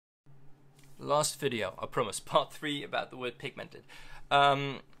last video, I promise, part 3 about the word pigmented.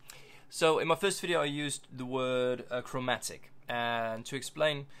 So in my first video I used the word chromatic, and to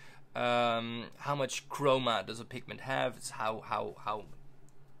explain how much chroma does a pigment have, it's how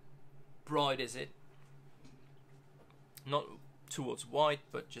bright is it, not towards white,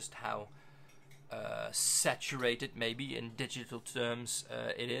 but just how saturated, maybe in digital terms,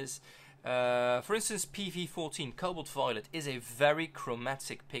 it is. For instance, PV14, cobalt violet, is a very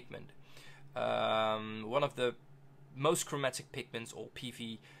chromatic pigment. One of the most chromatic pigments, or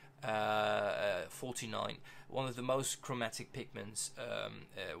PV49, one of the most chromatic pigments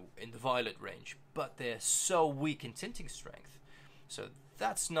in the violet range, but they're so weak in tinting strength, so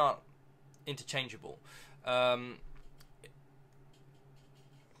that's not interchangeable.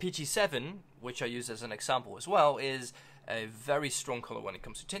 PG7, which I use as an example as well, is a very strong color when it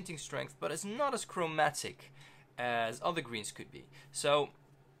comes to tinting strength, but it's not as chromatic as other greens could be. So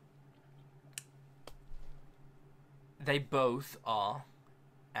they both are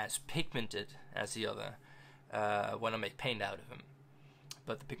as pigmented as the other when I make paint out of them,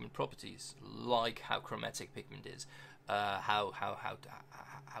 but the pigment properties, like how chromatic pigment is, how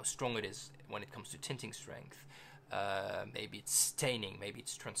strong it is when it comes to tinting strength, maybe it's staining, maybe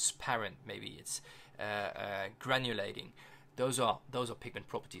it's transparent, maybe it's granulating. Those are pigment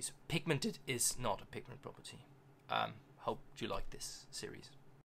properties. Pigmented is not a pigment property. Hope you like this series.